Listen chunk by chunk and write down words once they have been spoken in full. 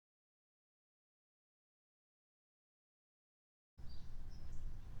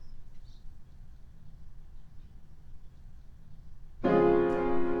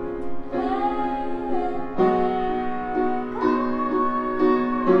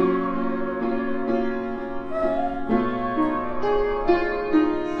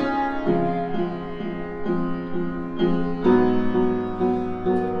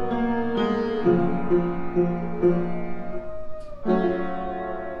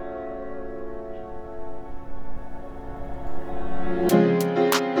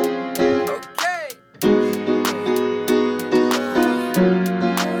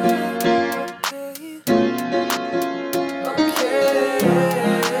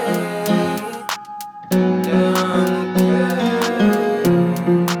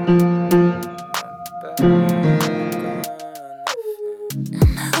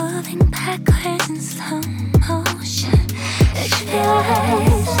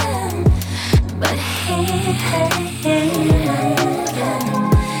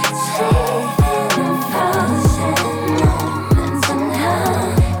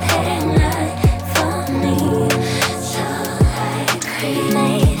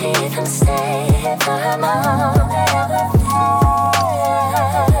even stay here for a moment of it.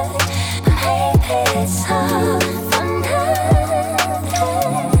 Maybe it's all for nothing.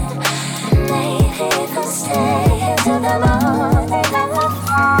 Maybe even stay here till the morning that I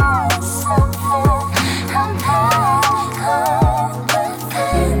find something. I'm back on the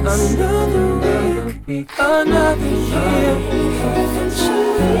fence. Another week, another year.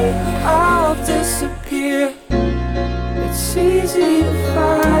 Eventually I'll disappear. It's easy to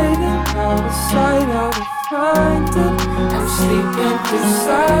find it, out of sight, out of mind it. I'm sleeping through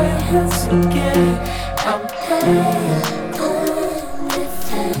silence again. I'm back on the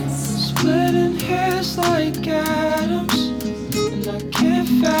fence. Splitting hairs like atoms, and I can't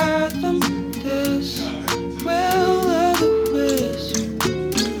fathom this. Will-o'-the-wisp,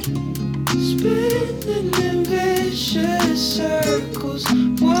 spinning in vicious circles,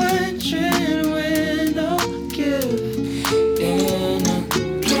 wondering when I'll give in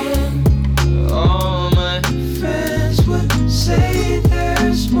again. All my friends would say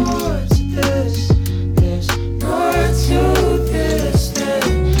there's more to this. There's more to this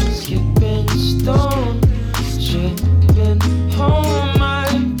than skipping stone, tripping home.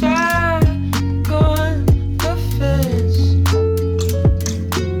 I'm back on the fence.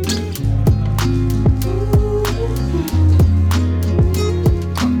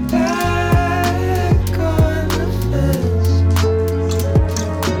 I'm back on the fence. Back on the fence.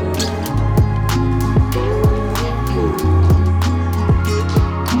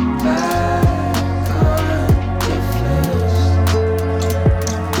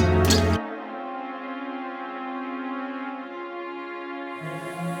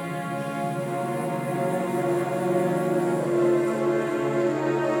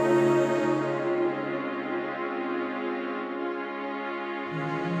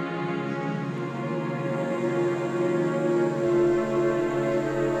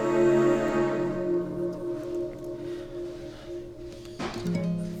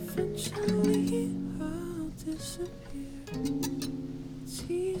 Eventually I'll disappear. It's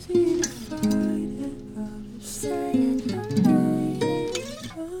easy to find it out of sight.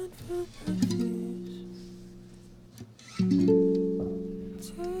 Run from my fears.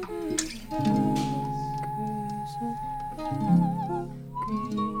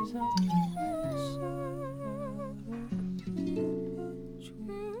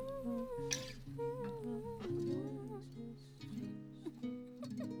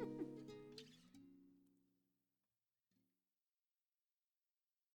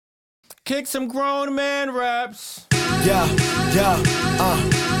 Kick some grown man raps. Yeah.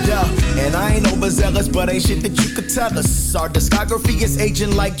 And I ain't overzealous, but ain't shit that you could tell us. Our discography is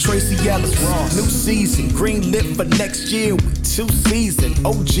aging like Tracy Ellis. New season, green lit for next year. We 2 seasoned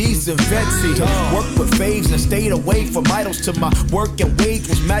OGs and vetsy. Work with faves and stayed away from idols till my work and wage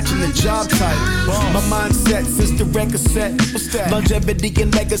was matching the job title. My mindset since the record set. What's that? Longevity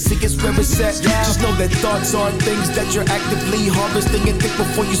and legacy is where it's at. Just know that thoughts are things that you're actively harvesting, and think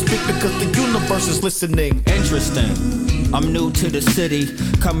before you speak because the universe is listening. Interesting. I'm new to the city,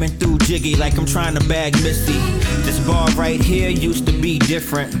 coming through jiggy like I'm trying to bag Missy. This bar right here used to be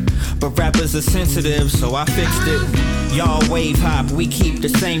different, but rappers are sensitive, so I fixed it. Y'all wave hop, we keep the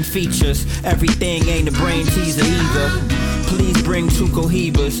same features. Everything ain't a brain teaser either. Please bring 2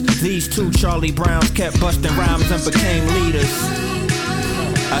 Cohibas. These 2 Charlie Browns kept busting rhymes and became leaders.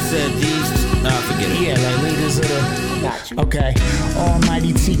 I said these, nah, forget it. Yeah, like leaders of the... Okay,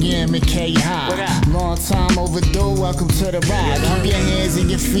 Almighty TM and K High. Long time overdue, welcome to the ride. Keep your hands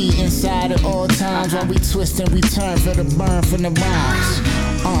and your feet inside at all times while we twist and return for the burn from the rhymes.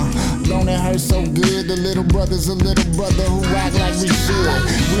 Don't it hurt so good? The little brother's a little brother who act like we should.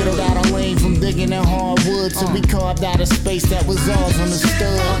 Whittled out our lane from digging in hardwood till we carved out a space that was ours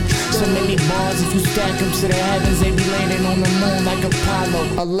understood. So many bars, if you stack them to the heavens, they be landing on the moon like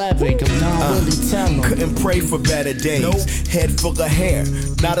Apollo 11. Don't really tell them. Couldn't pray for better days. Head full of hair,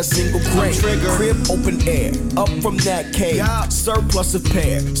 not a single grain. Crib open air, up from that cave. Surplus of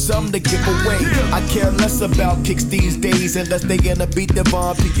pair, some to give away. I care less about kicks these days unless they gonna beat the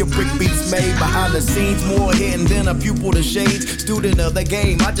bomb. Pick your brick beats made behind the scenes, more hidden than a pupil to shades. Student of the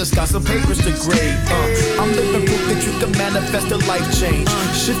game, I just got some papers to grade. I'm living proof that you can manifest a life change.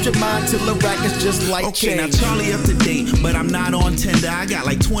 Shift your mind till the rack is just like okay, change. now Charlie up to date, but I'm not on Tinder. I got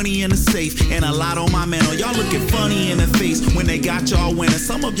like 20 in the safe and a lot on my mantle. Y'all looking funny knee in the face when they got y'all winning.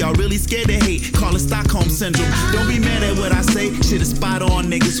 Some of y'all really scared to hate, call it Stockholm Syndrome. Don't be mad at what I say, shit is spot on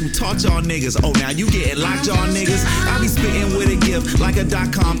niggas who taught y'all niggas. Oh, now you getting locked, y'all niggas. I be spitting with a gift like a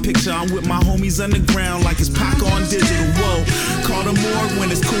 .com picture. I'm with my homies underground like it's Pac on digital. Whoa, call the morgue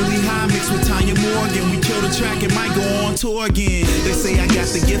when it's Cooley High mixed with Tanya Morgan. We kill the track and might go on tour again. They say I got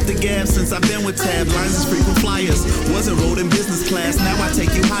the gift of gab since I've been with Tab. Lines is frequent flyers. Wasn't rode in business class, now I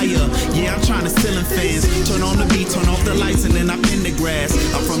take you higher. Yeah, I'm trying to ceiling fans. Turn on the beat, turn off the lights, and then I pin the grass.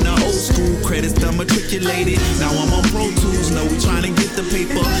 I'm from the old school, credits done matriculated. Now I'm on Pro Tools, know we trying to get the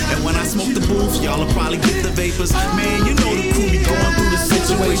paper. And when I smoke the booth, y'all will probably get the vapors. Man, you know the crew be going through the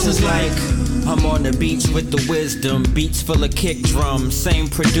situations like I'm on the beach with the wisdom, beats full of kick drums. Same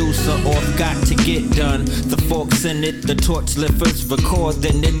producer, off got to get done. The forks in it, the torch lifters, record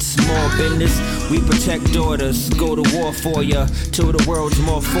then it's small business. We protect daughters, go to war for ya, till the world's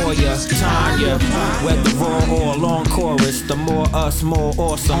more for ya. Tanya, whether raw or long chorus, the more us, more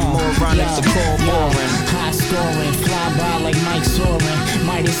awesome, more ironic, the core boring. High scoring, fly by like Mike Soaring.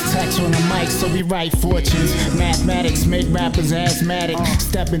 Midas touch on the mic, so we write fortunes. Mathematics make rappers asthmatic.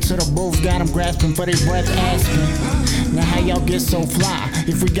 Step into the booth, got them grasping for their breath, asking. Now how y'all get so fly?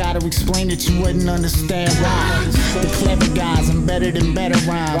 If we gotta explain it, you wouldn't understand why. The clever guys embedded in better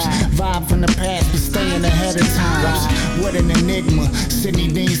rhymes. Vibe from the past, but staying ahead of times. What an enigma. Sidney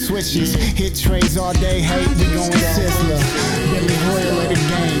Dean switches. Hit trays all day, hate, we going Sizzler. Billy Hoyle of the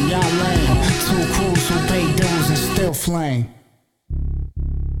game, y'all lame. Two crews who pay dues and still flame.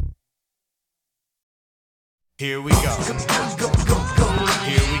 here we go. Here we go.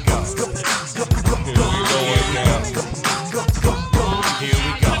 Here we go right now. Here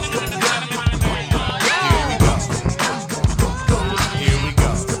we go.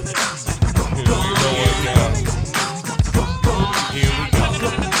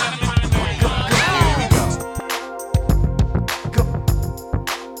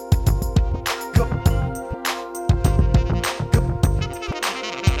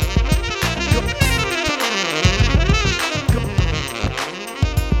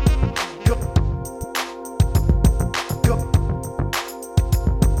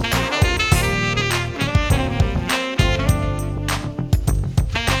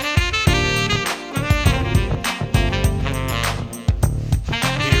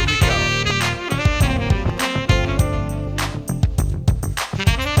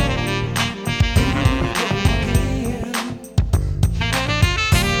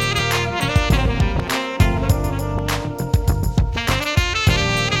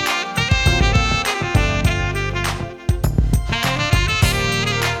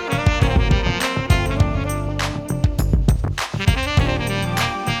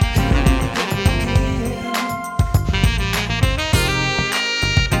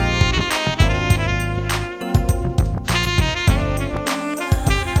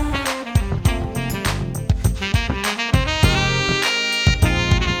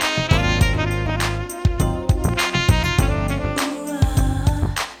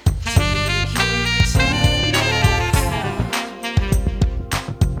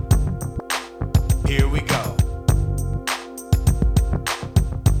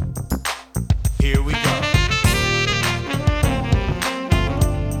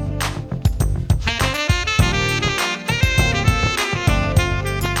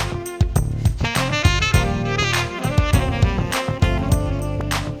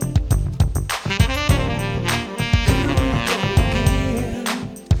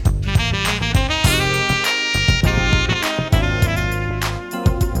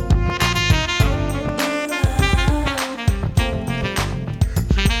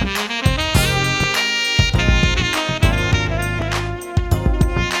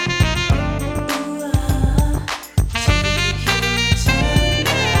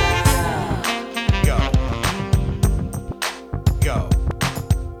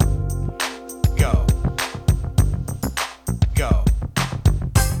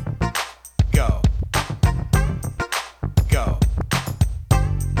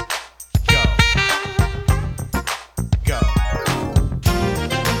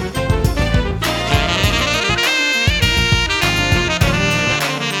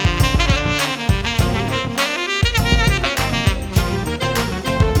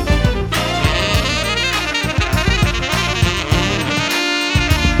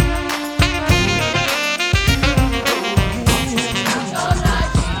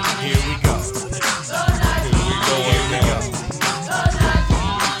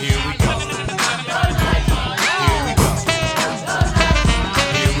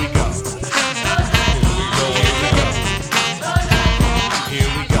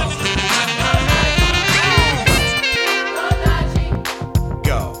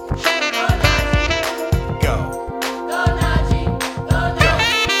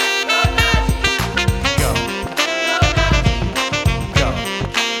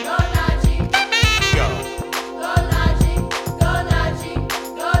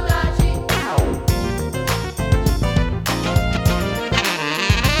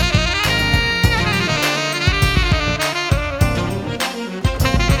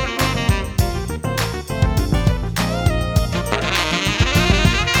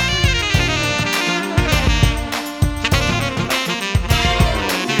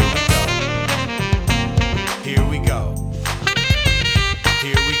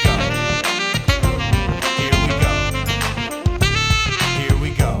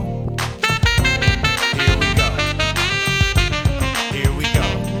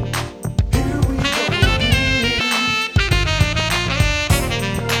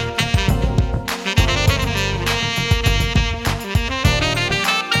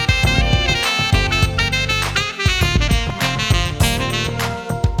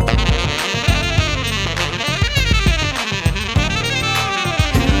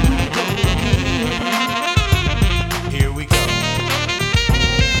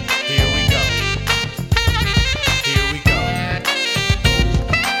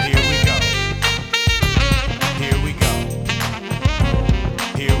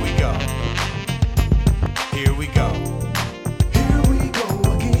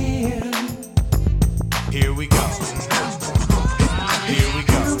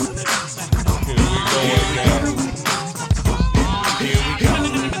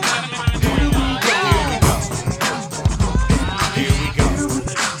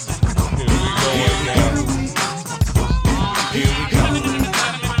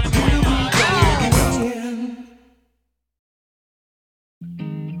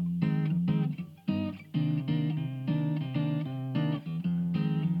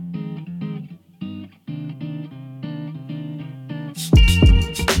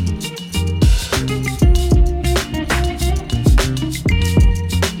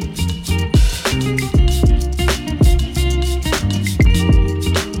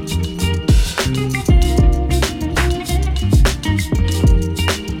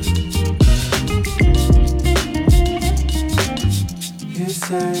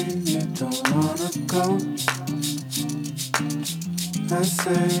 say you don't wanna go. I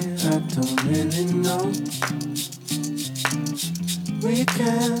say I don't really know. We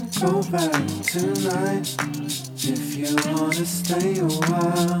can go back tonight if you wanna stay a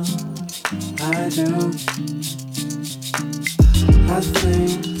while. I do. I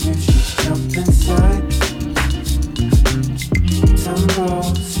think you should jump inside.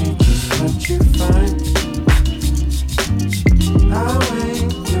 Tomorrow, see just what you find. I'll wait,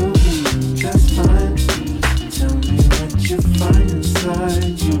 you'll be just fine. Tell me what you find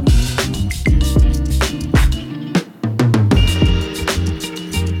inside you.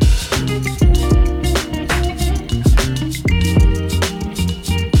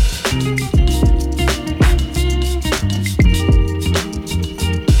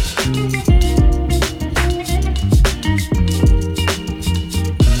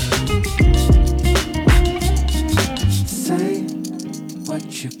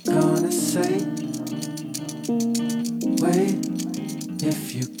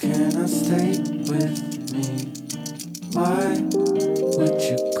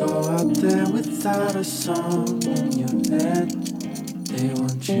 Without a song in your head, they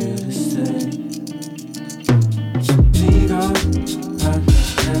want you to stay. We go out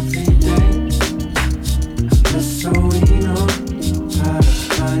every day, just so we know how to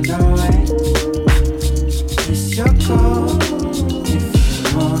find our way. It's your call if you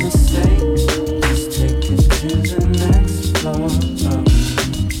wanna stay. Just take it to the next floor.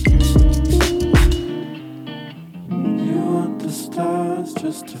 You want the stars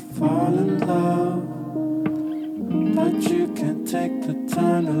just to fall in love, but you can't take the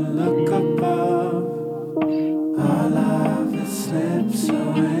time to look above. Our love, it slips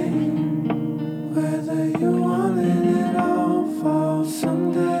away. Whether you wanted it all fall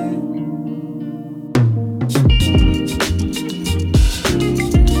someday.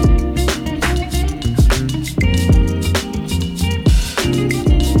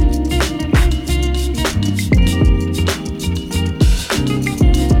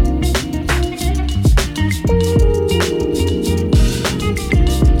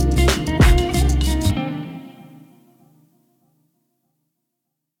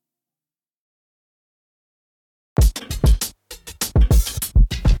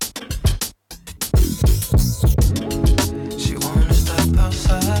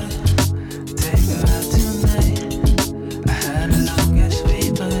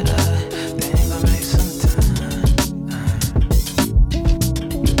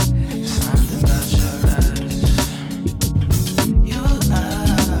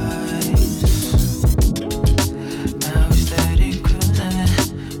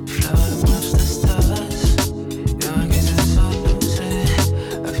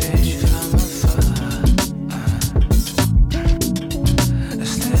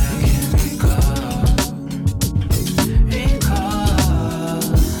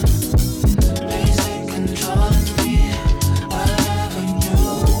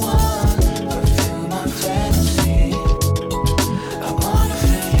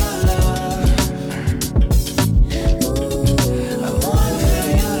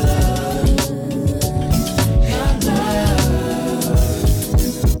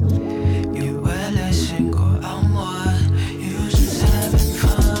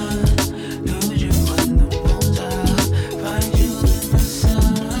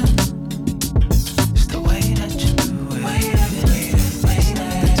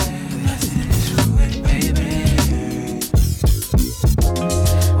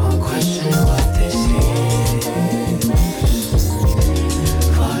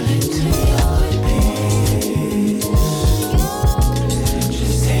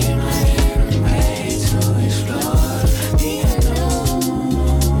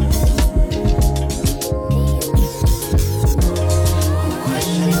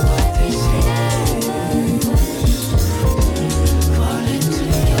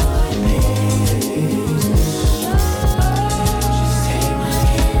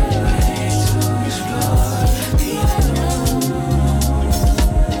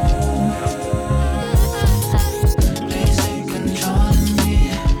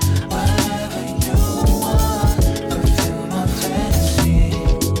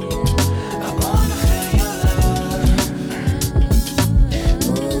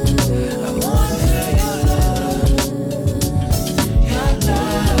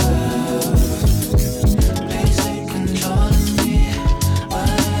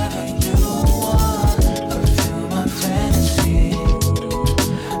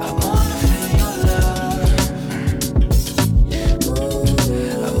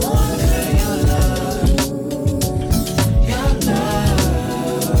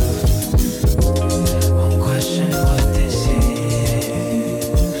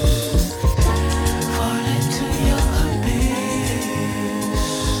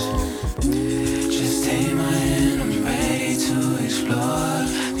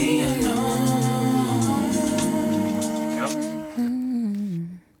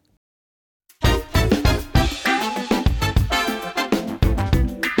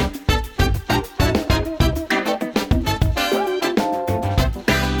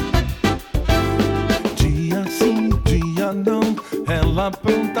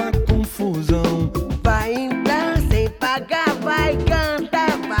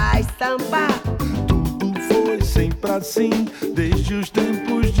 samba. Tudo foi sempre assim, desde os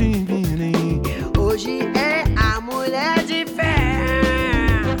tempos de Mirim. Hoje é a mulher de fé.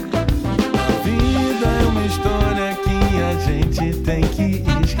 A vida é uma história que a gente tem que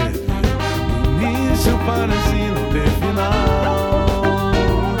escrever. Do início para assim não ter final.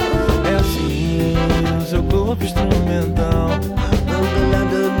 É assim, o seu corpo instrumental.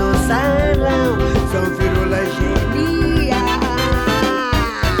 Angolando no salão, são firulas geniais.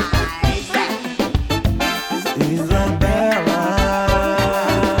 Isabela,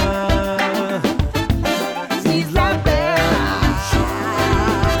 Isabela,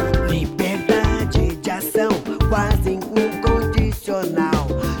 liberdade de ação quase incondicional.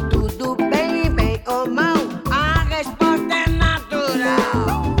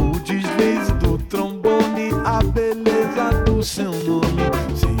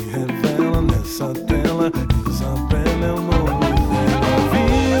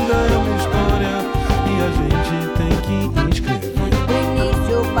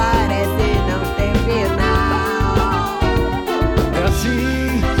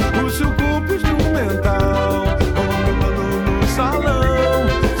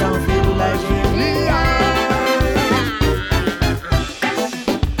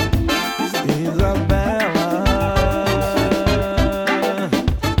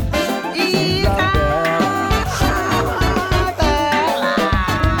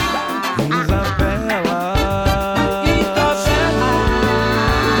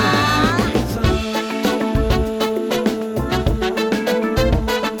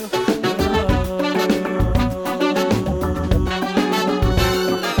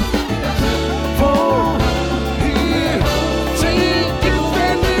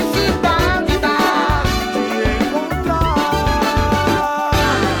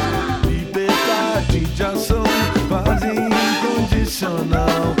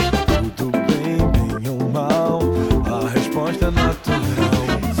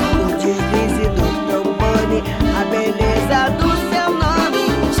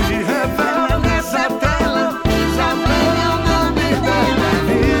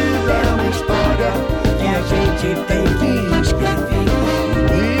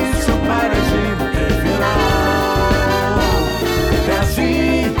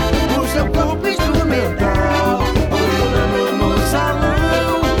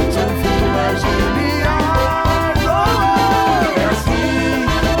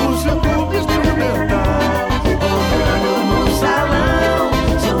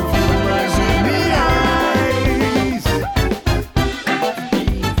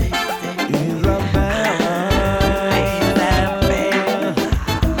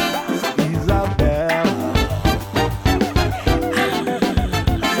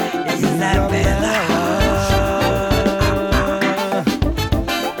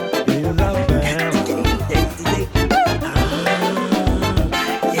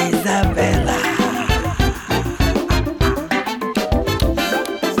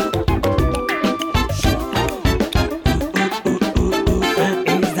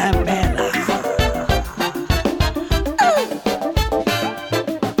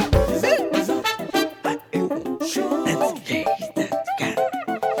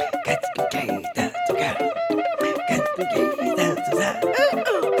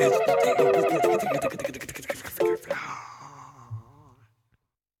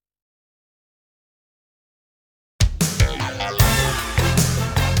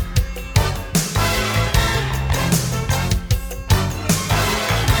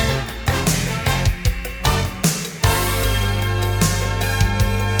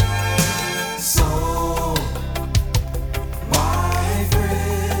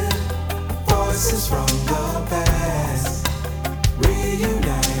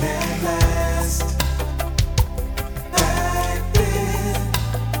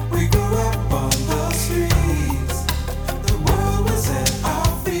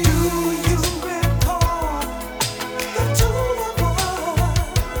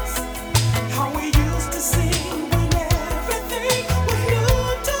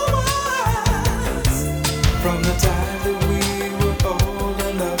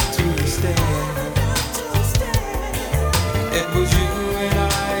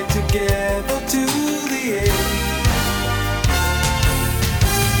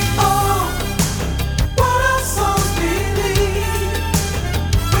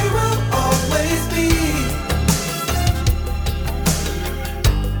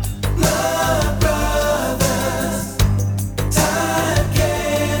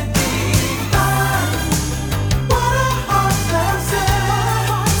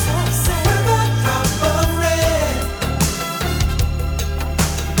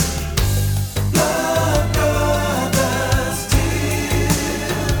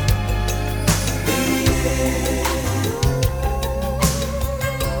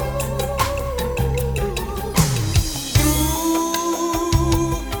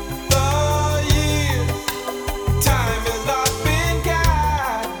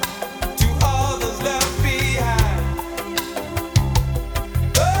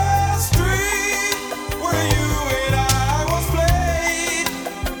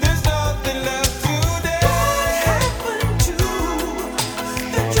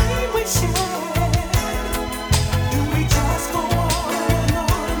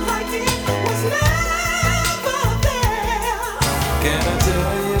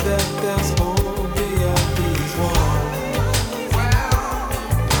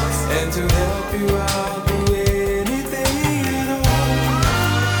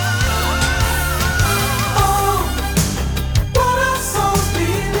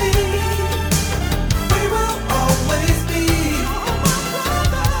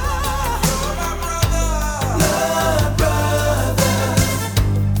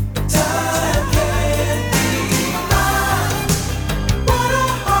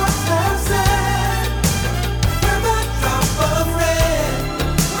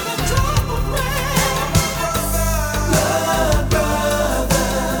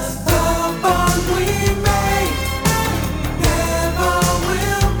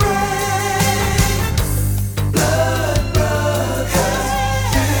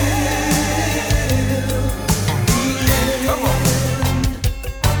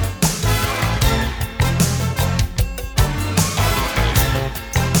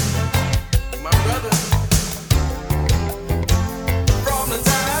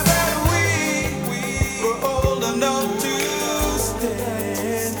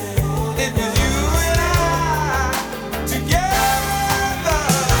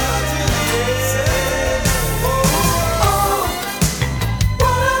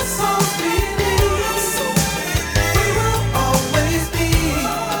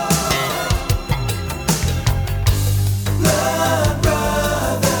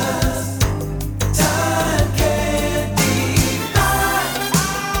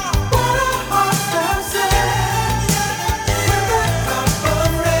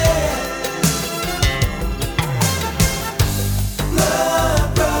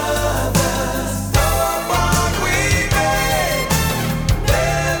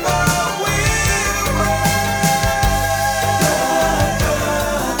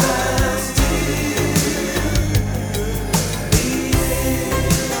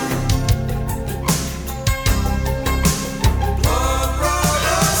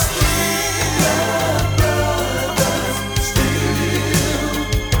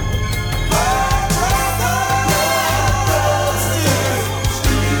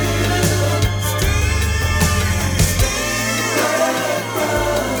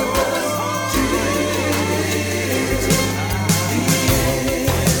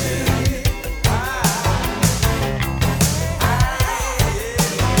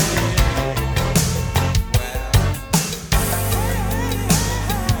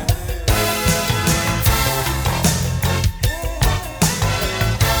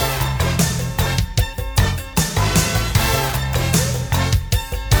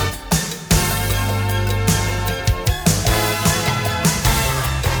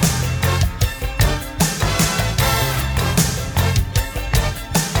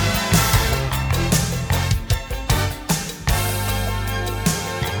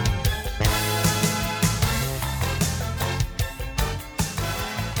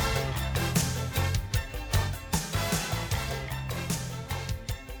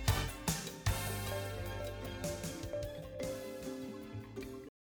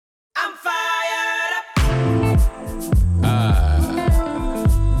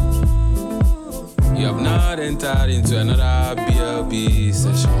 not entered into another BLB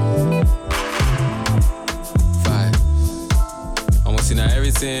session. 5. Almost in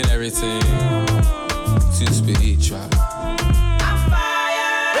everything, too spiritual.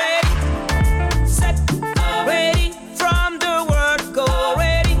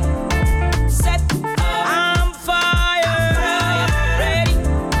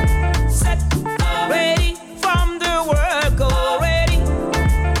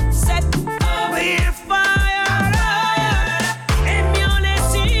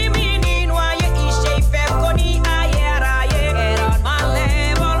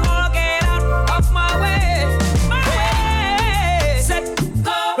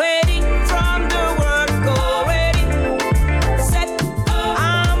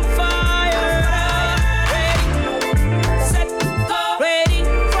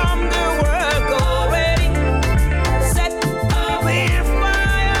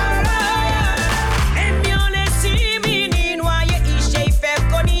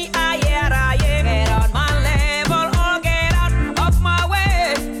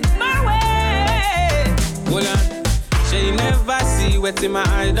 In my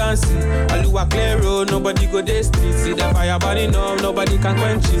eye don't see. Aluwa clear road, nobody go this street. See the fire burning up, nobody can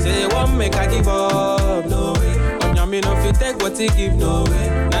quench it. Say one make I give up, no way. On your me no fit take what he give, no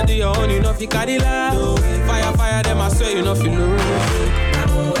way. Now do your own, you know fi carry la, no way. Fire, them I swear you know fi no way.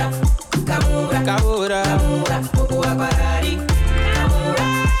 Kabura, kabura, kabura, popo abarari. Kabura,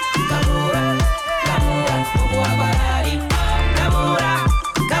 kabura, kabura, popo abarari. Kabura,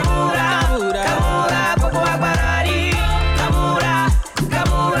 kabura, kabura, kabura, popo abarari.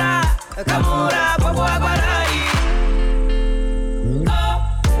 Kamura, popo aguarari.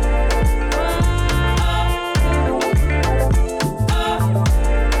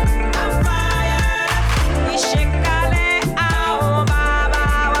 I'm fire. Ishekale ao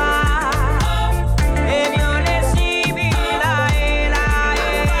babawa. Eviole sibila ela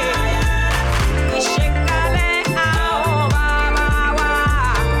e. Ishekale ao babawa.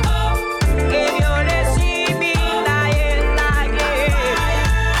 Eviole sibila ela e.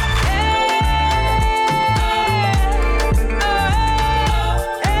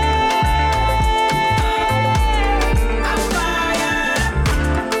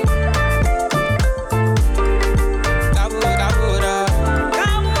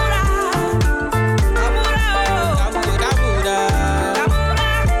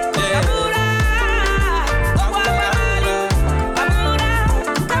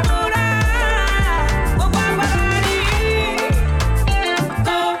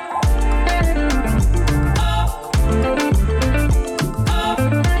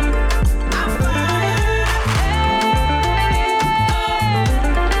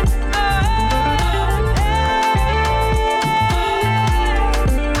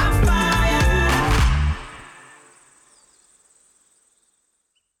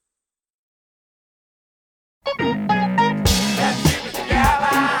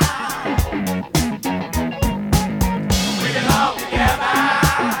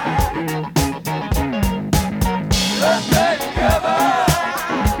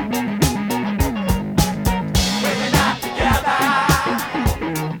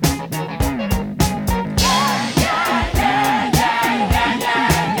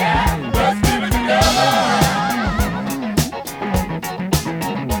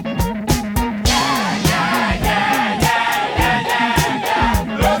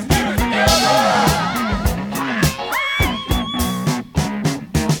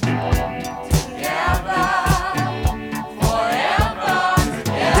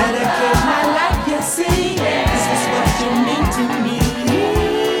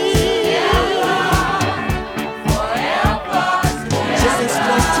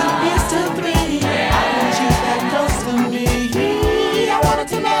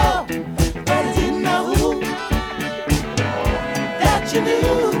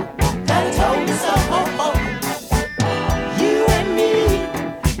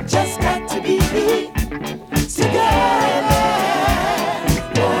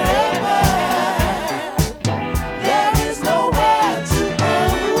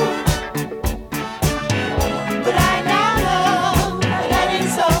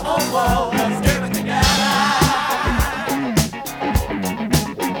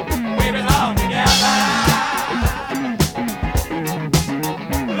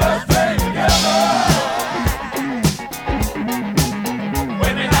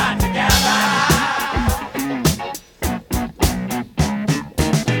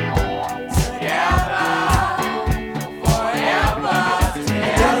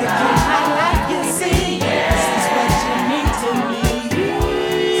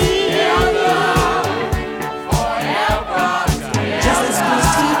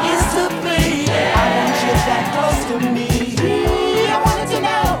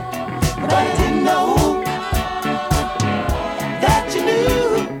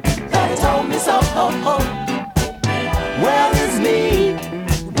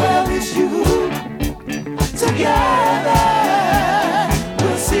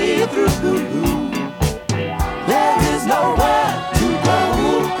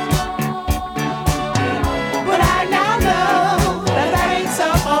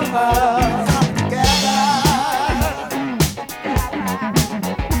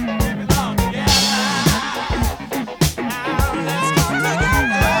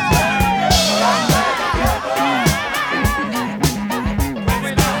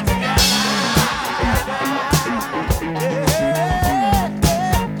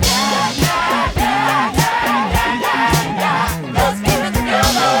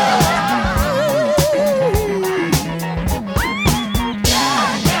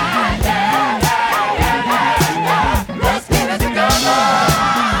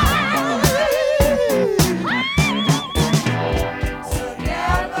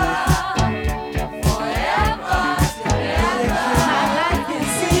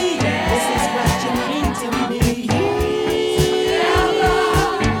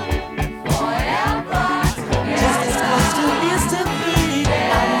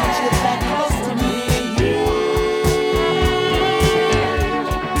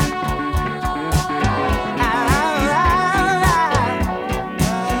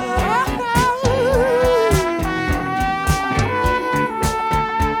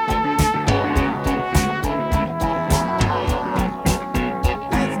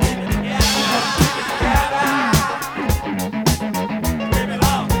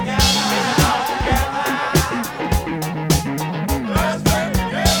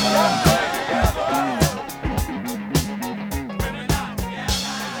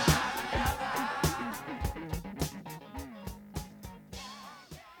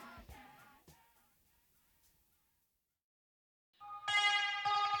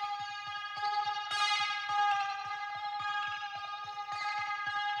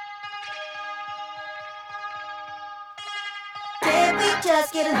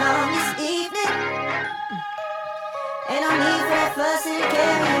 just get along this evening? Ain't no need for that fuss and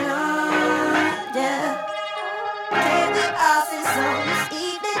carrying on, yeah. Can we all sing a song this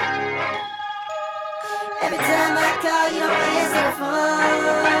evening? Every time I call, you don't answer the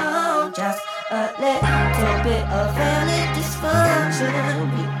phone. Just a little bit of family dysfunction.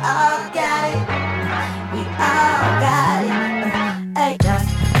 We all got it. We all got it. Hey, just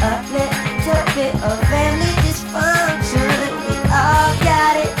a little bit of family dysfunction. We all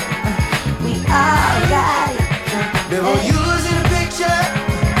got it. We all got it. Never using a picture.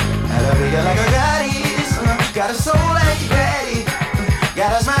 Had a figure like a goddess. Got a soul like your daddy.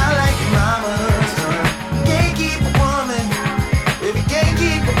 Got a smile like your mama's. Can't keep a woman if you can't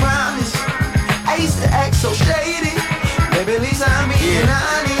keep a promise. I used to act so shady. Maybe at least I'm being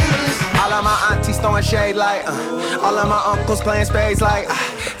honest. All of my aunties throwing shade like all of my uncles playing spades like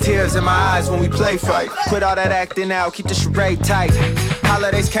tears in my eyes when we play fight. Quit all that acting now, keep the charade tight.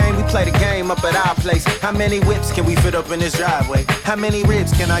 Holidays came, we play the game up at our place. How many whips can we fit up in this driveway? How many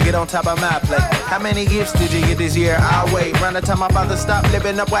ribs can I get on top of my plate? How many gifts did you get this year? I'll wait. Round the time my father stopped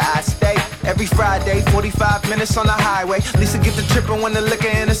living up where I stay. Every Friday, 45 minutes on the highway. Lisa get the trippin' when the liquor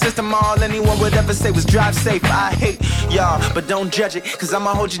in the system. All anyone would ever say was drive safe. I hate y'all, but don't judge it. Cause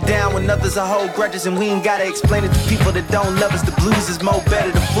I'ma hold you down when others are hold grudges. And we ain't gotta explain it to people that don't love us. The blues is more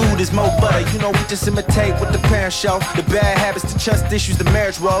better, the food is more butter. You know we just imitate what the parents show. The bad habits, the trust issues, the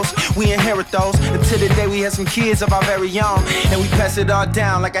marriage woes. We inherit those until the day we have some kids of our very own. And we pass it all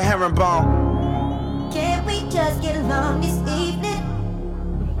down like a herringbone. Can't we just get along this evening?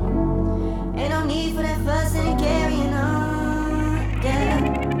 Ain't no need for that fuss and carrying on, yeah.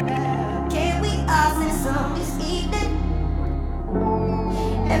 Can't we all sing a song this evening?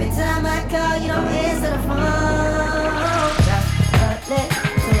 Every time I call, you don't answer the phone. Just a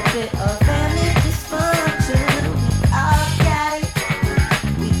little bit of family dysfunction. We all got it.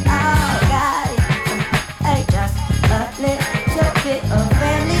 We all got it. Hey, just a little bit of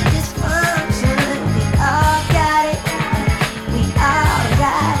family dysfunction. We all got it. We all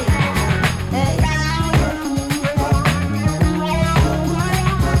got it.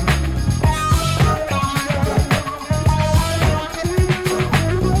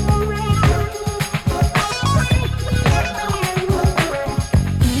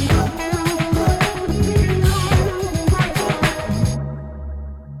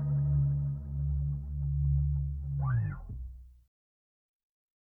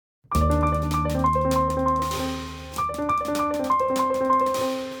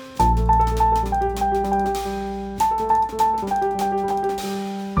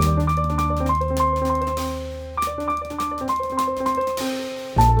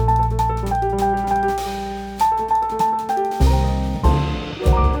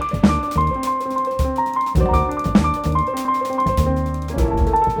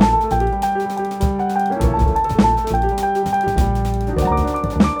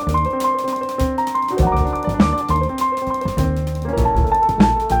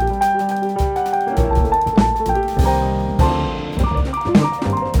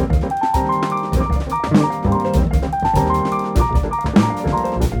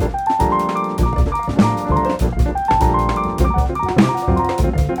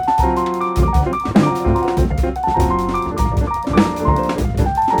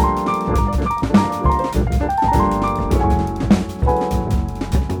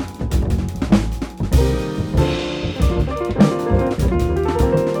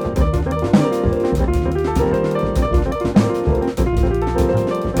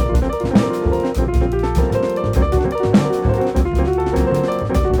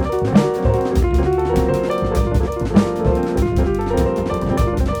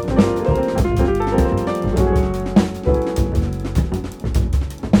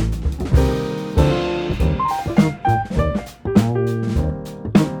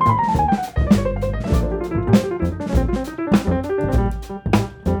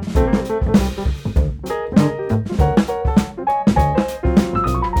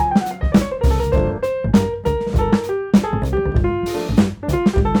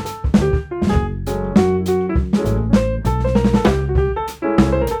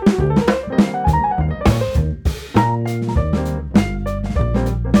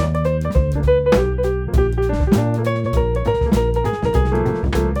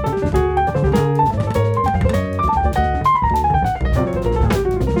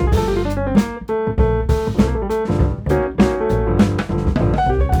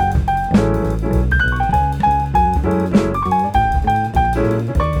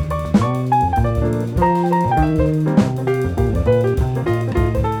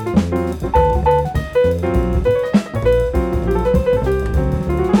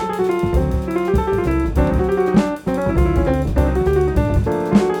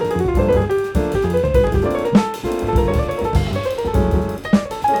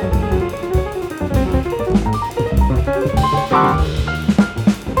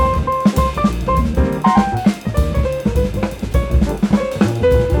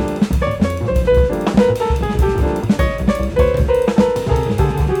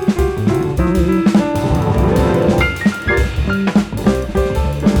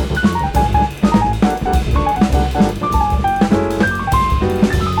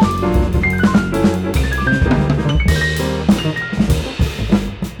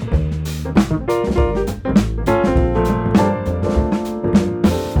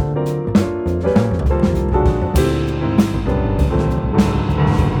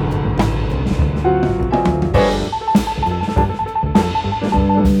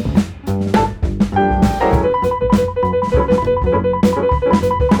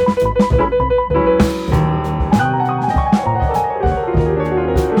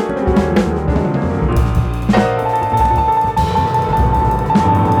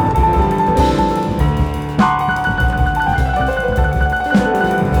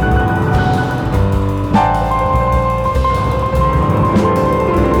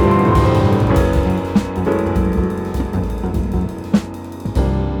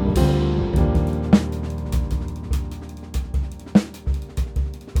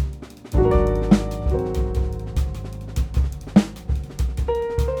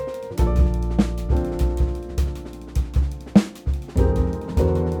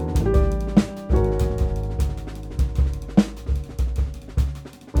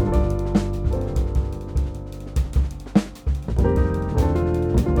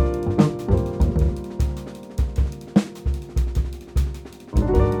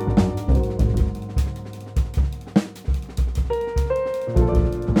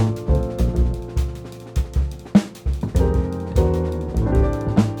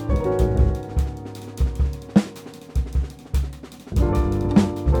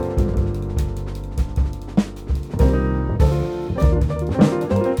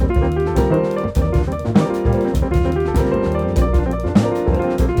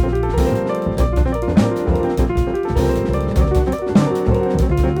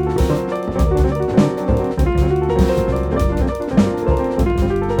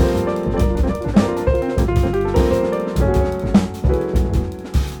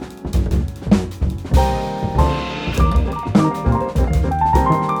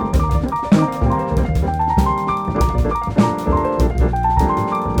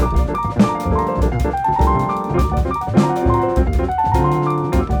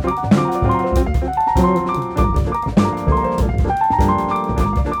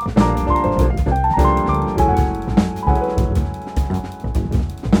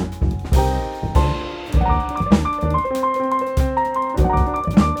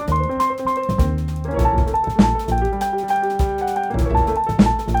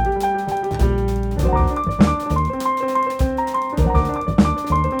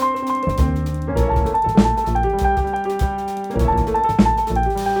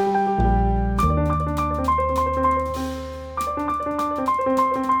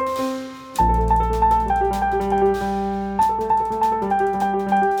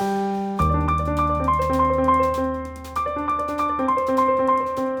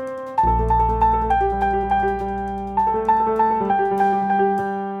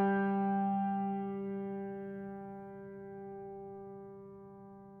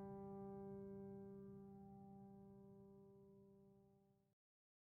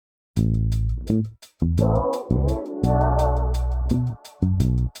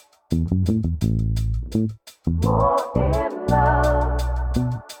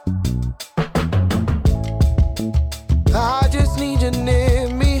 I just need you near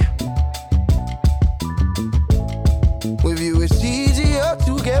me. With you it's easier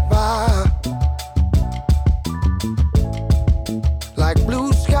to get by. Like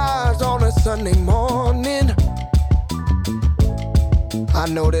blue skies on a Sunday morning. I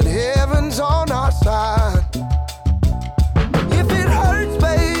know that heaven's on our side. If it hurts,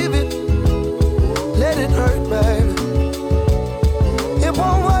 baby, let it hurt, baby. It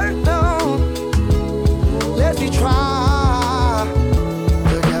won't work, no. Let's be try.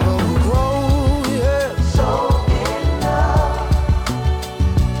 Together we'll grow, yeah. So in love.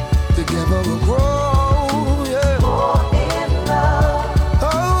 Together we'll grow, yeah. More in love.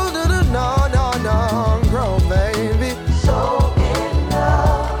 Oh, no, grow, baby. So in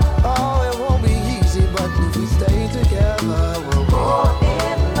love. Oh, it won't be easy, but if we stay together, we'll be more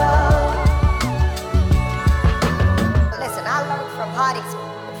in love. Listen, I learned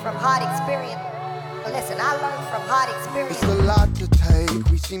from hard experience. Listen, I learned from hard experience. It's a lot to take.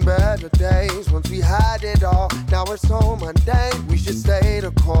 We've seen better days once we had it all. Now it's so mundane. We should stay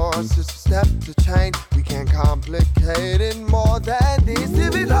the course. It's a step to change. We can't complicate it more than this.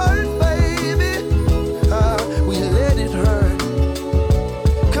 If it hurts, baby, we let it hurt.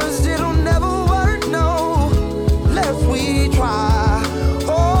 'Cause it'll never work, no, unless we try.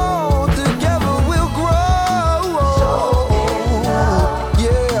 Oh, together we'll grow.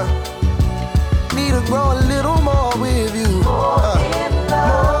 Yeah. Need to grow a little more with you.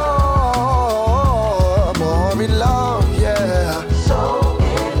 More in love, yeah. So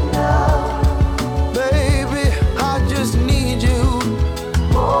in love. Baby, I just need you.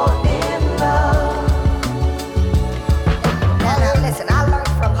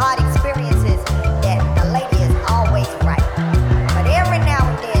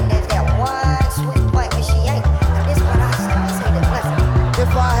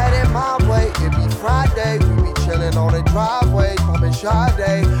 driveway, pumping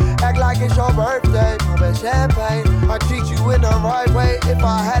Sade. Act like it's your birthday, pumping champagne. I treat you in the right way. If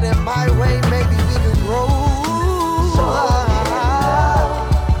I had it my way, maybe we could grow.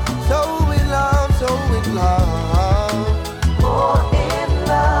 So in love, so in love. More in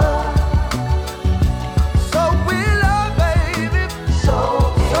love. So in love, baby. So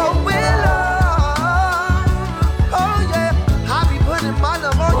in love. Oh yeah, I be putting my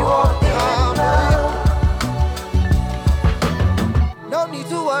love on you all the time, baby. No need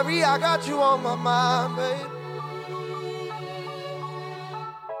to worry, I got you on my mind, baby.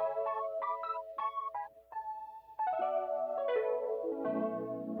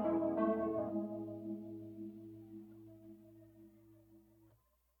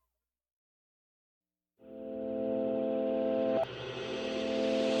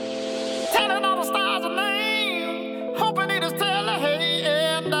 Telling all the stars a name, hoping they just tell her, hey,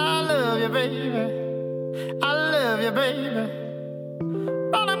 and I love you, baby. I love you, baby.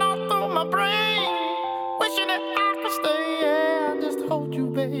 Running all through my brain, wishing that I could stay and just hold you,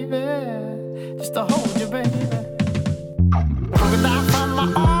 baby. Just to hold you, baby. Coming down from my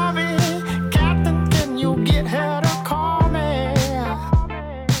army, Captain, can you get her to call me?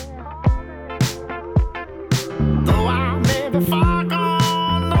 Though I may be far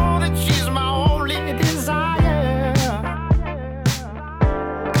gone, know that she's my only desire.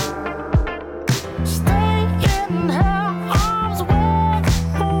 Stay in her arms where the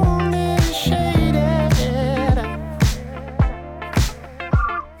moon is shining.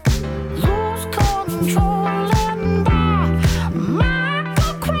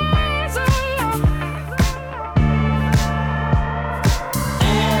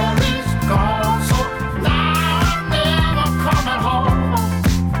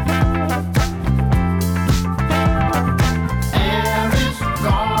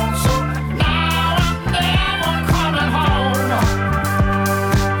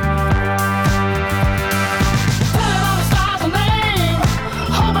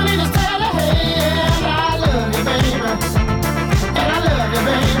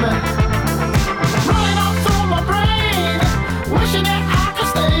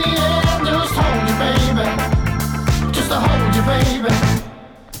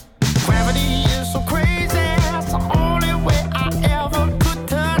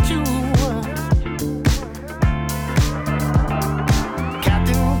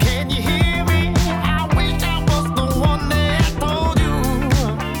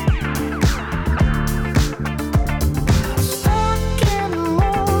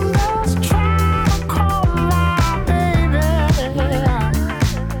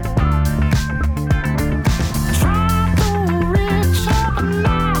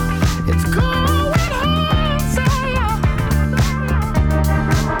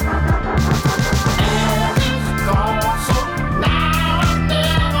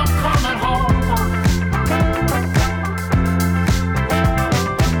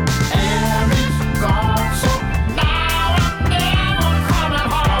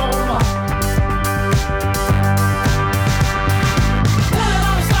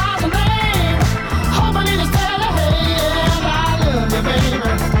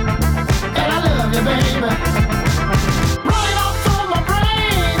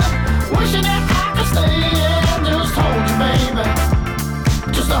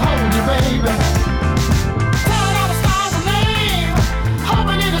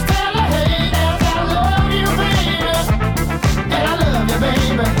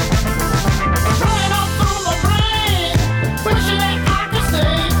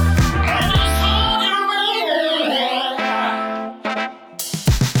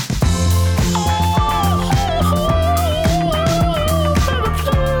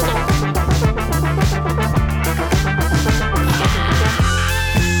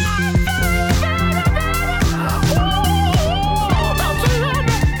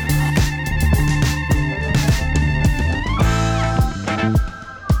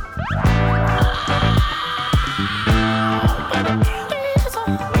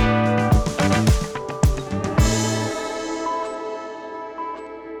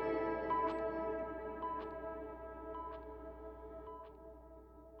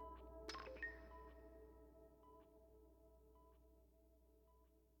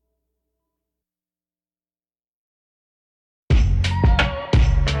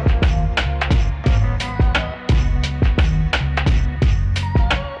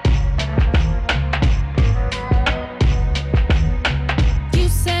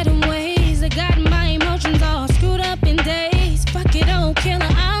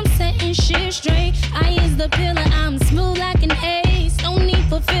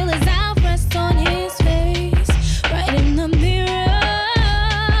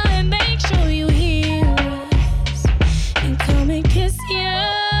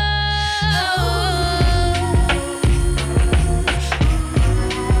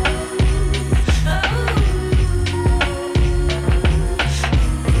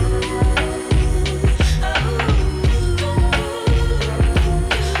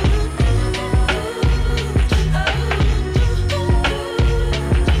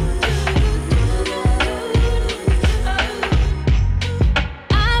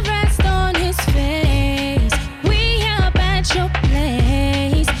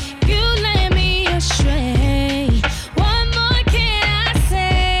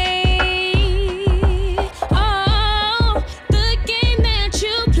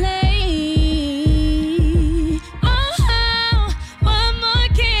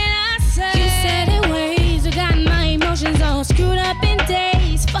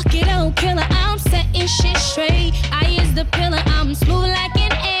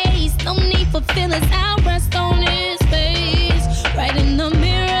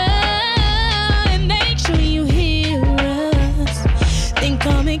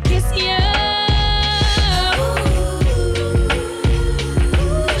 Let me kiss you.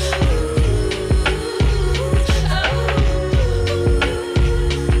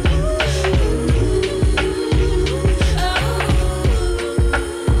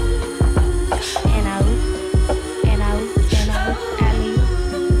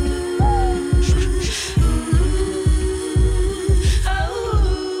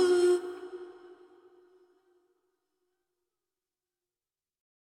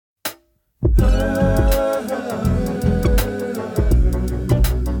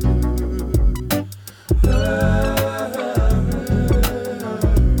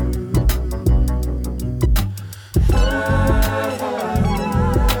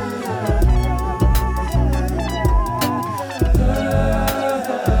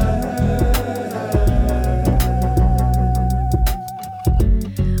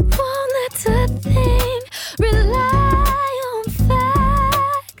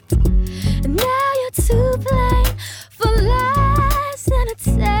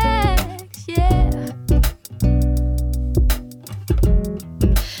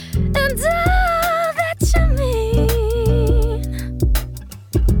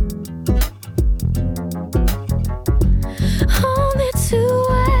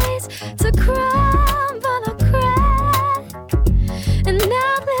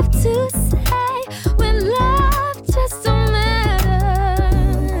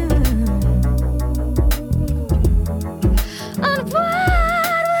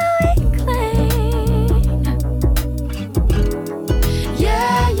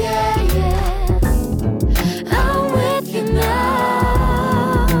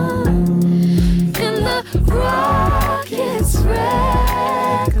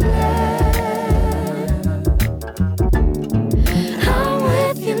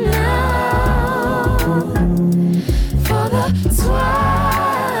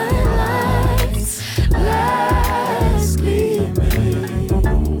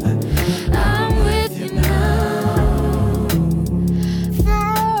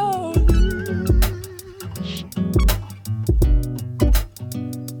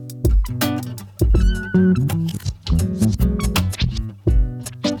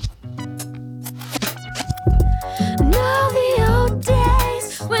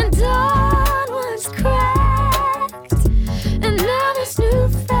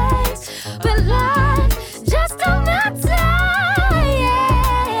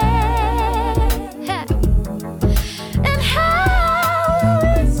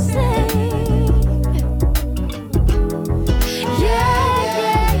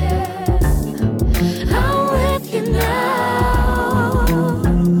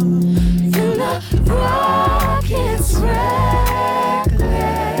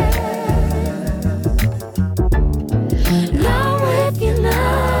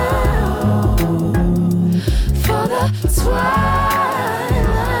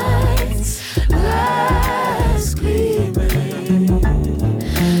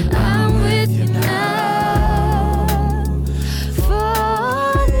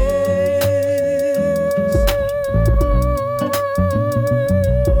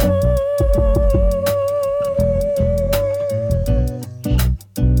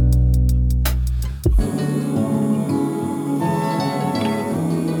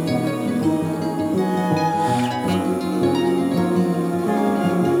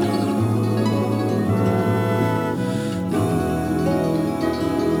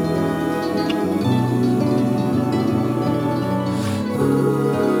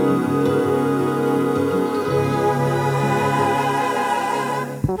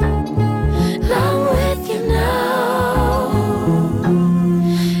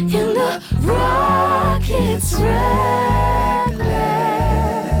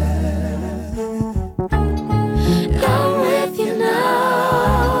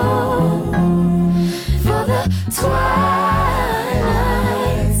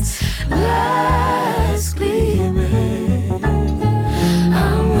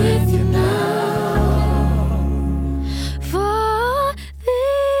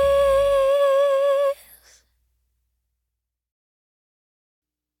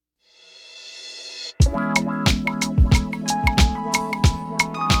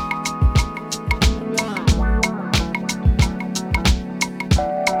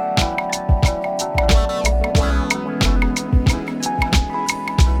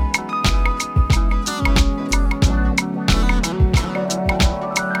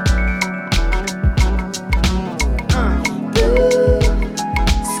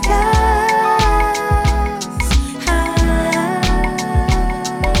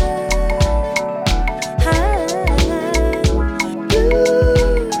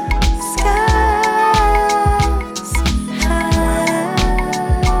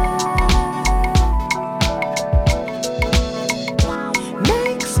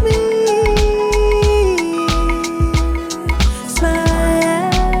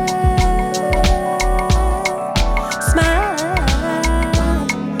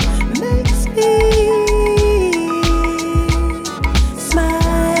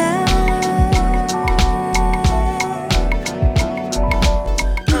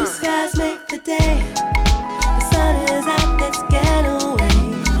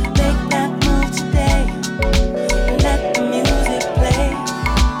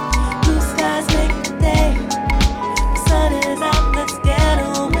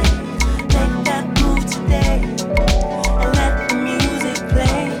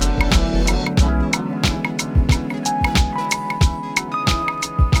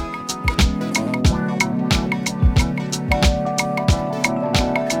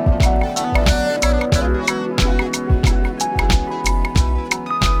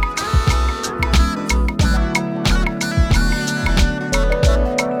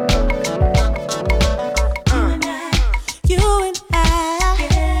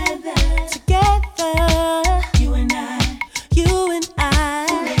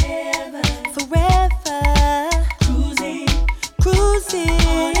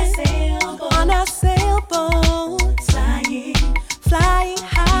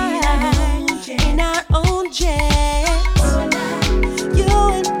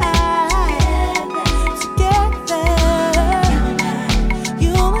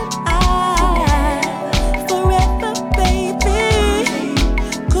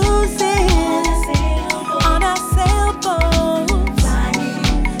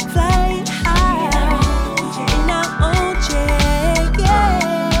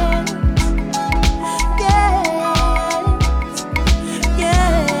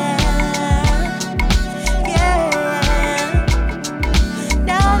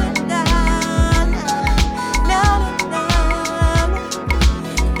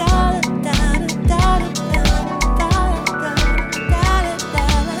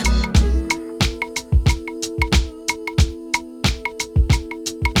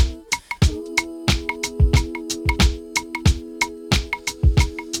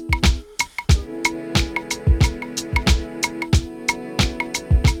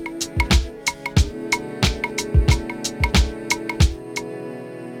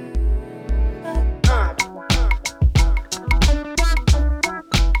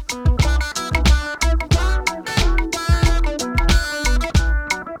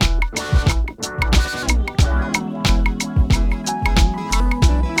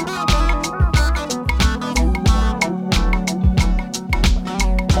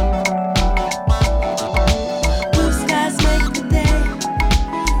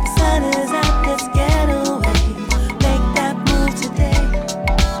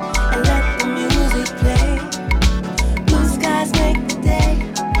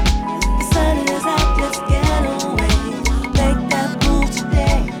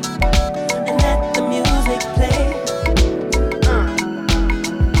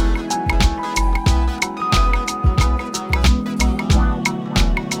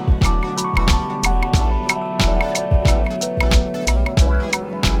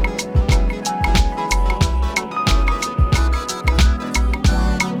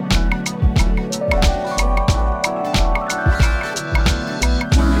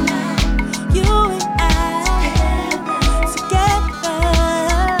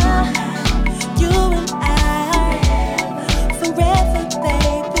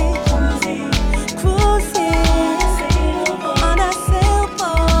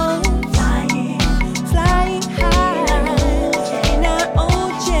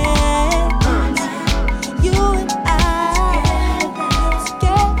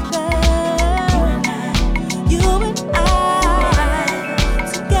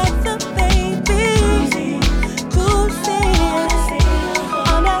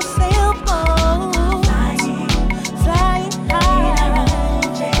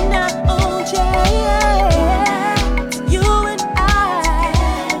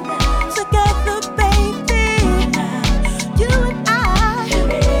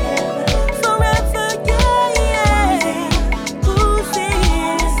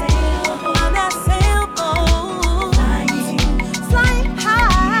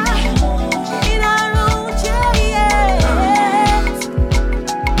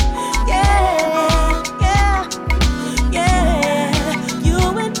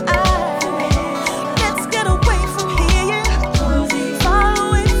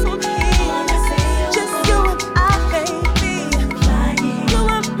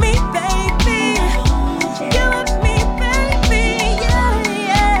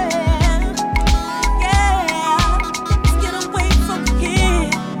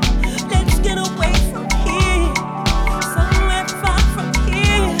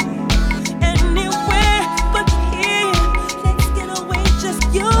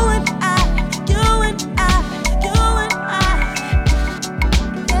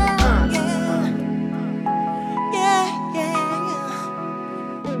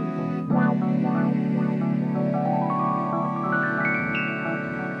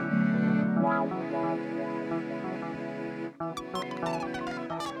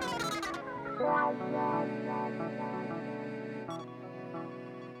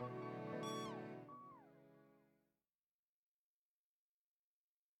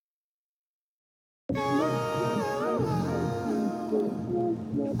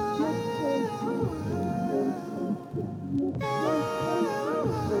 Could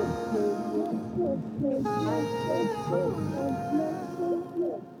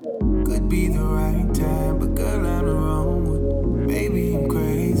be the right time, but girl, I'm the wrong one. Maybe I'm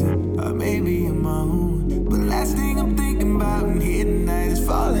crazy, or maybe I'm on. But last thing I'm thinking about in here tonight is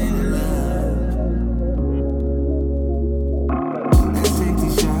falling in love. Let's take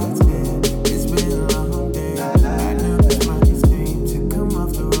these shots, yeah. It's been a long day. I know this might seem to come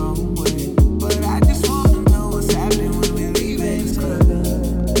off the wrong way, but I just wanna know what's happening when we leave this club.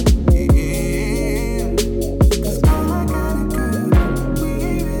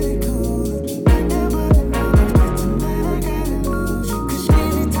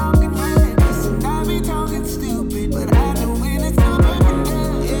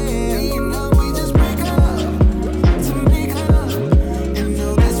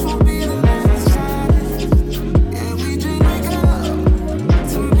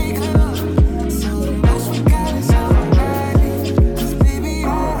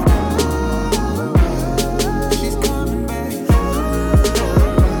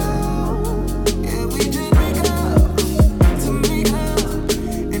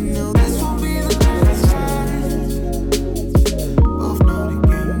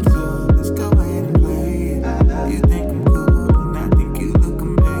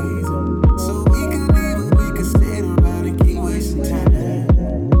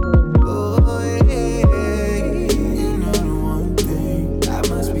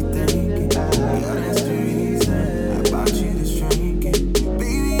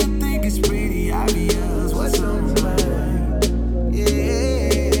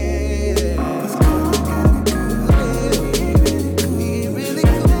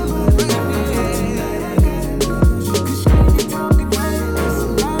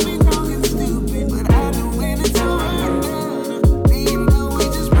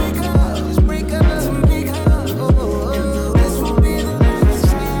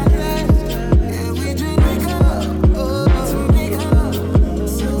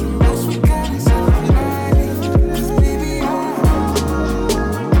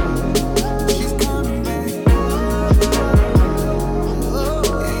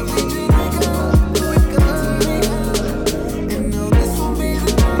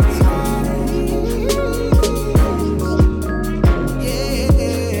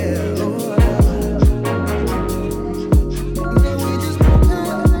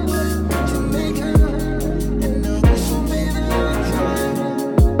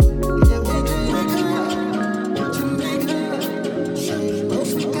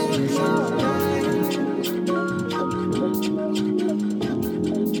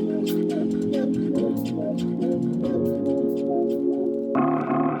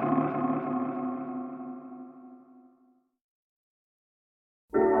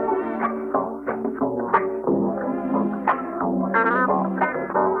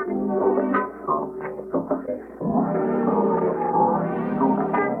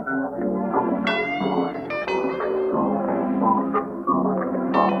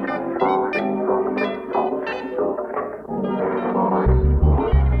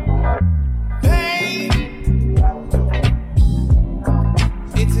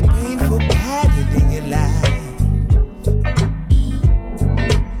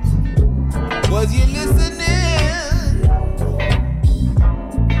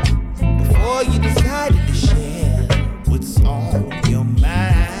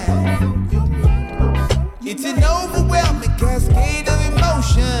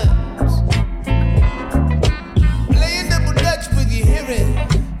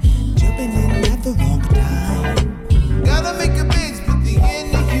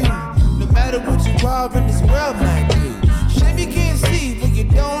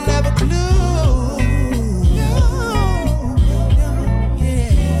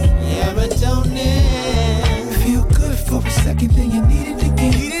 Don't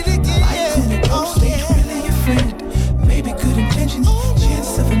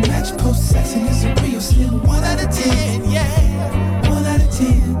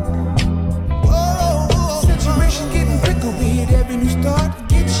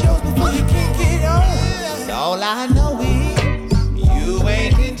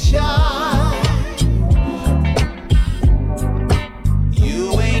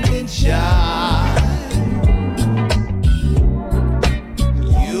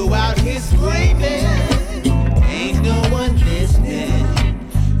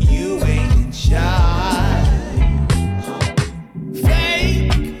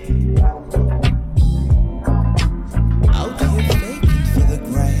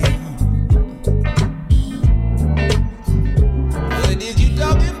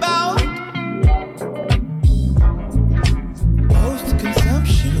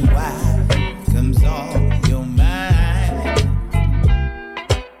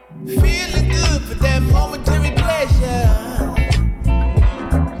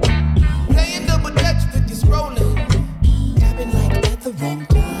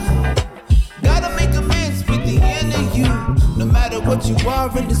what you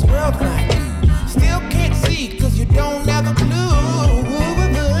are in this world like you. Still can't see cause you don't have a clue.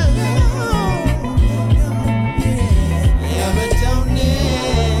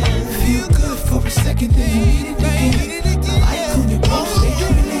 Feel good for a second, then you need it again. The light on your post, they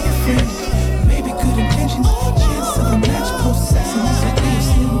really your friend. Maybe good intentions, chance of a match, post sex and this like this.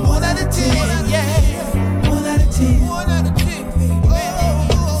 1 out of 10, yeah. 1 out of 10. 1 out of 10, baby.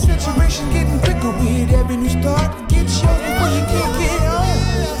 Situation getting quicker with every new start. Get yours before you can't get on.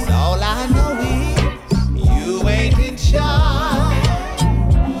 All I know is you ain't in charge.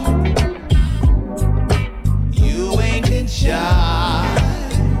 You ain't in charge.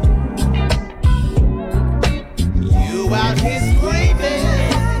 Out here screaming,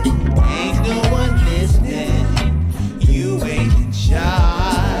 ain't no one listening. You ain't in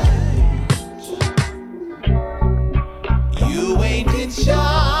charge. You ain't in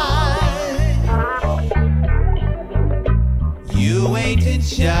charge. You ain't in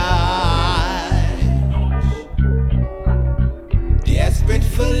charge. Desperate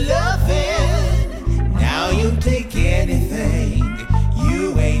for loving, now you take anything.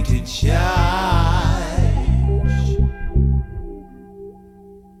 You ain't in charge.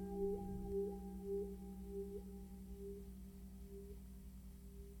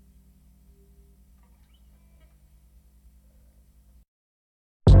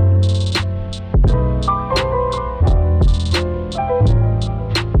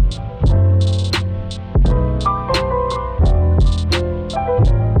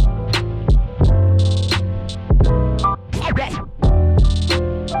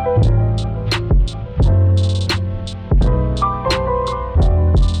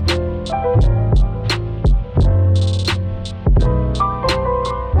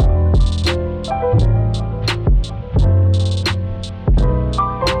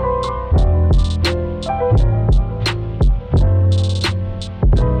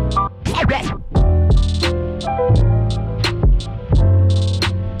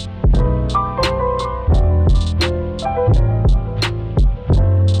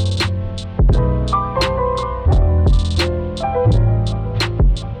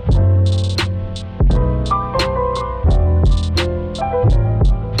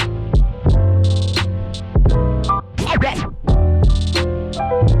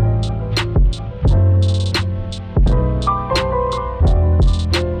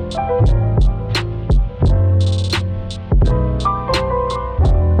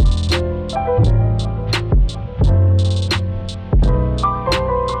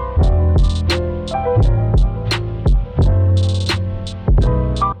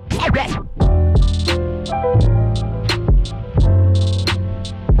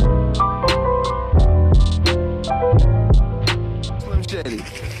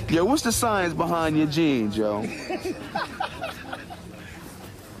 Yo, what's the science behind your jeans, yo?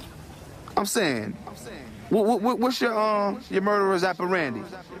 I'm saying, what's your murderer's apparandi?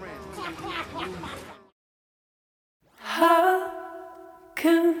 I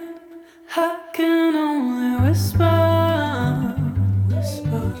can only whisper.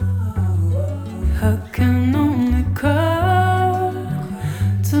 I can only cry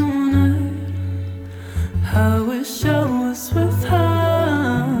tonight. I wish I was with her.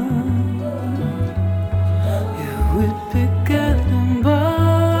 Yeah, we'd be getting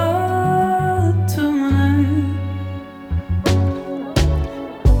by tonight.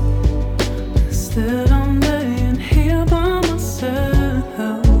 Instead I'm laying here by myself,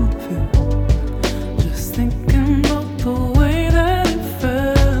 just thinking about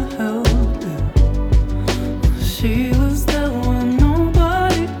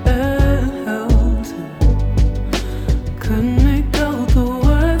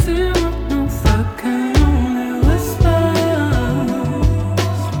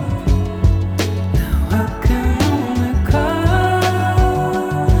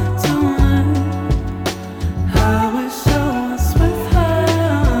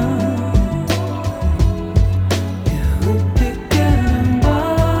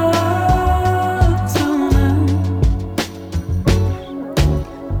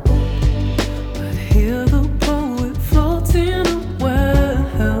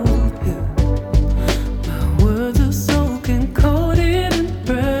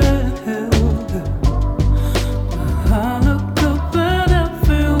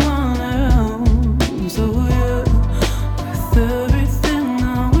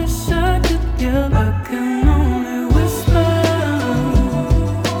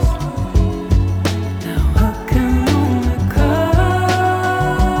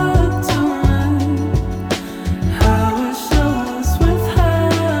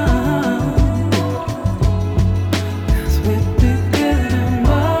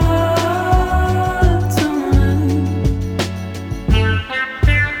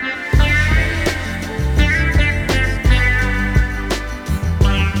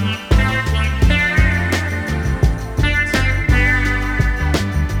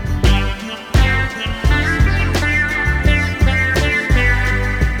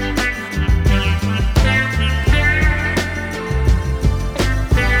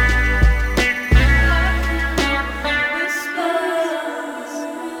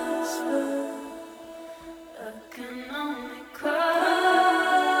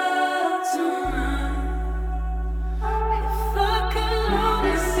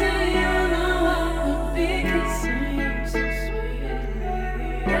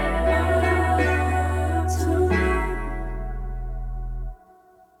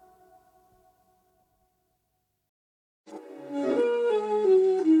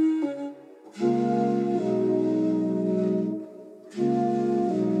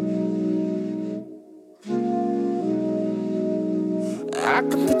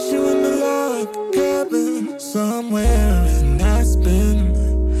can put you in the log cabin somewhere in Aspen.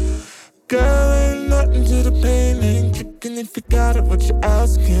 Girl, ain't nothing to the pain, ain't kicking if you got it, what you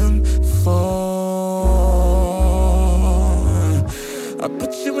asking for? I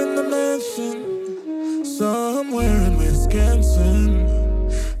put you in the mansion somewhere in Wisconsin.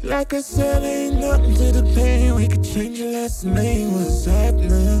 Like I said, ain't nothing to the pain, we could change your last name, what's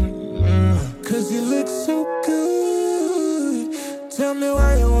happening? Cause you look so good, tell me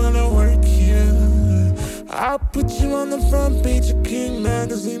why you wanna work here. I'll put you on the front page of King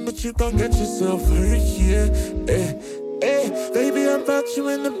magazine, but you gon' get yourself hurt here. Baby, I brought you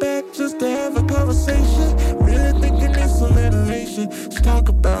in the back just to have a conversation. Really thinking it's alliteration. Let's talk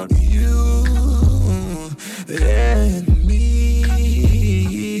about you and me.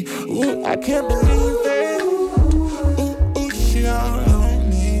 Ooh, I can't believe it. Ooh, she all on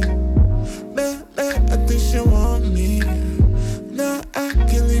me. Man, I think she want me. Now I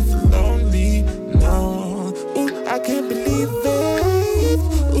can't leave her lonely. No. I can't believe it.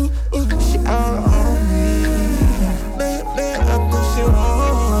 Ooh, she all on me. Man, I think she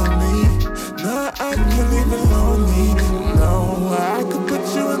want me. No, I can't leave her lonely. No, I could put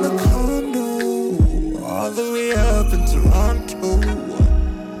you in the condo all the way up in Toronto.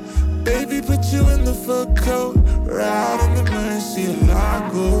 Baby, put you in the fur coat, right in the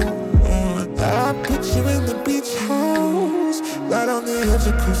Murcielago. I put you in the beach house, right on the edge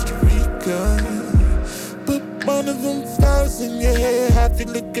of Costa Rica. One of them flowers in your hair, have you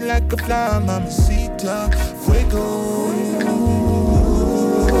looking like a flower, mamacita, fuego.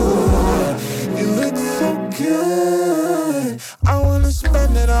 You look so good, I wanna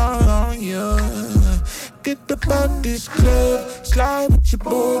spend it all on you. Get about this club, slide with your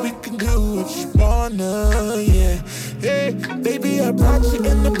boy, we can do what you wanna, yeah. Hey, baby, I brought you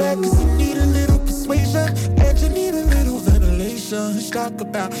in the back cause you need a little persuasion, and you need a little ventilation. Let's talk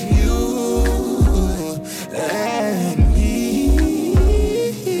about you and me.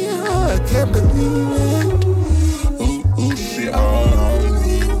 I can't believe it. Ooh, she all on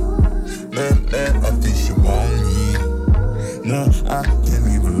me. Man, I think she want me. No, I can't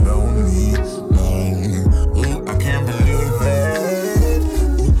leave her lonely. No, ooh, I can't believe it.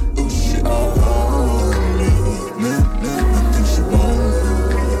 Ooh, she all on me. Man, I think she want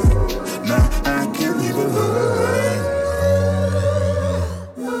me. No, I can't leave her lonely.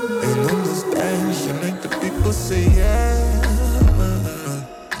 Ain't understand, she make the people say yeah,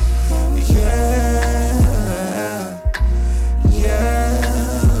 yeah.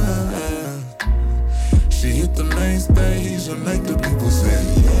 She hit the main stage and make the people say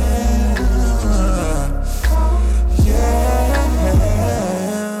yeah, yeah,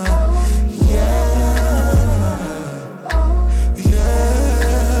 yeah.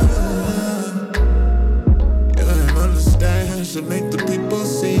 You don't understand, she make the people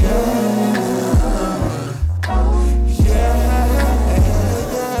say yeah.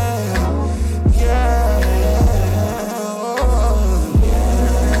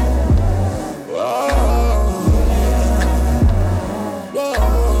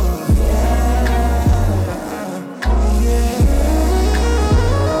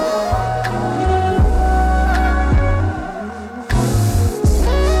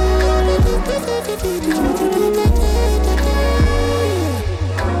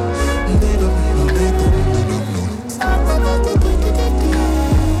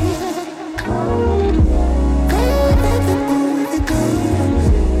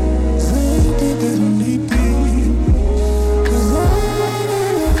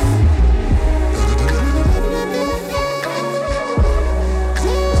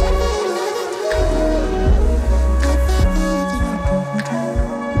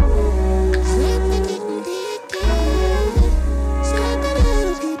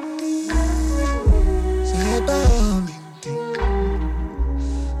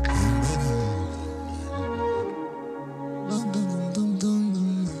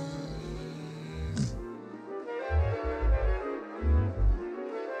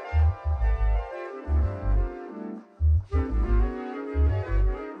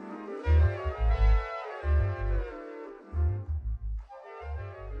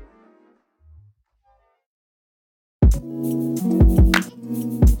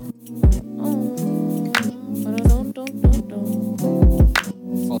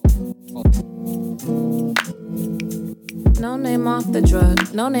 No name off the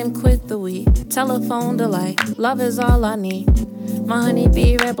drug, no name quit the weed. Telephone delight, love is all I need. My honey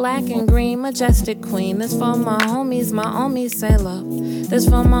bee, red, black, and green, majestic queen. This for my homies say love. This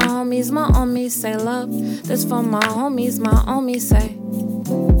for my homies say love. This for my homies say.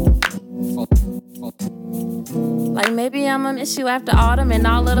 Like maybe I'ma miss you after autumn and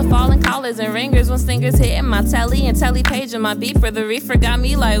all of the falling collars and ringers when stingers hitting my telly and telly page and my beeper. The reefer got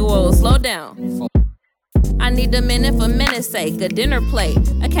me like, whoa, slow down. I need a minute for minute's sake, a dinner plate.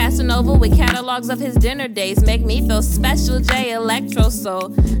 A Casanova with catalogs of his dinner days. Make me feel special, J Electro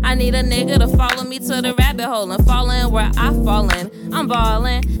Soul. I need a nigga to follow me to the rabbit hole and fall in where I fall in. I'm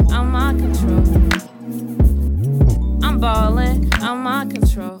ballin', I'm on control. I'm ballin', I'm on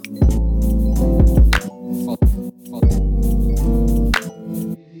control.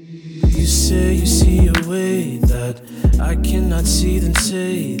 You say you see a way that I cannot see, then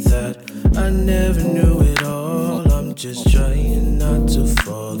say that I never knew it all. I'm just trying not to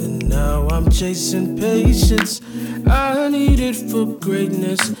fall, and now I'm chasing patience. I need it for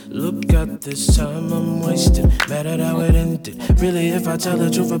greatness. Look at this time I'm wasting. Mad at how it ended. Really, if I tell the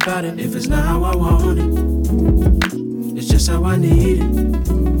truth about it, if it's not how I want it, it's just how I need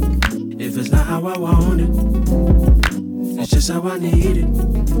it. If it's not how I want it, it's just how I need it.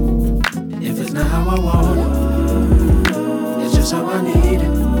 If it's not how I want it, it's just how I need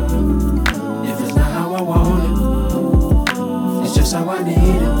it. If it's not how I want it, it's just how I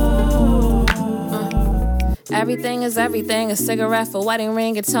need it. Everything is everything, a cigarette for wedding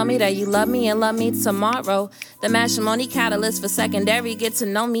ring. And tell me that you love me and love me tomorrow. The matrimony catalyst for secondary. Get to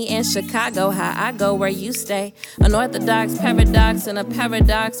know me in Chicago, how I go where you stay. Unorthodox paradox and a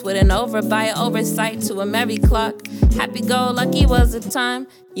paradox with an overbite oversight to a merry clock. Happy-go-lucky was the time,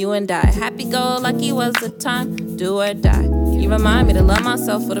 you and I. Happy-go-lucky was the time, do or die. You remind me to love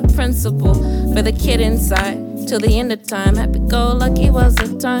myself for the principle, for the kid inside, till the end of time. Happy-go-lucky was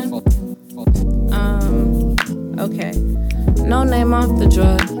the time. Okay. No name off the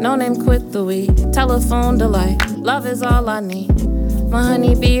drug, no name quit the weed. Telephone delight, love is all I need. My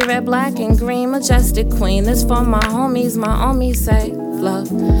honeybee, red, black, and green, majestic queen. This for my homies say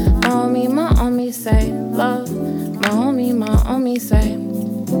love. My homie say love. My homie say.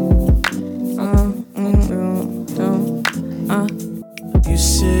 You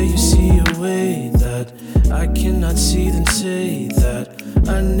say you see a way that I cannot see, then say that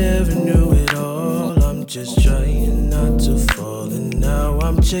I never knew it all. I'm just trying not to fall, and now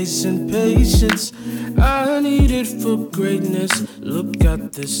I'm chasing patience. I need it for greatness. Look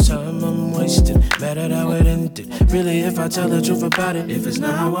at this time I'm wasting. Mad at how it ended. Really, if I tell the truth about it, if it's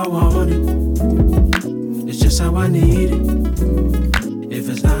not how I want it, it's just how I need it. If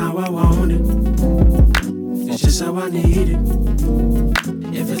it's not how I want it, it's just how I need it.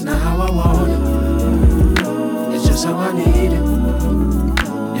 If it's not how I want it, it's just how I need it.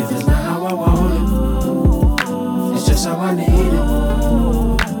 If it's not how I want it, it's just how I need it.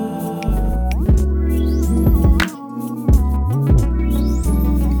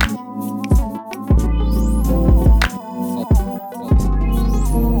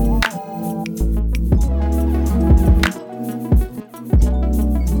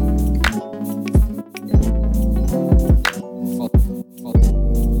 Fuck.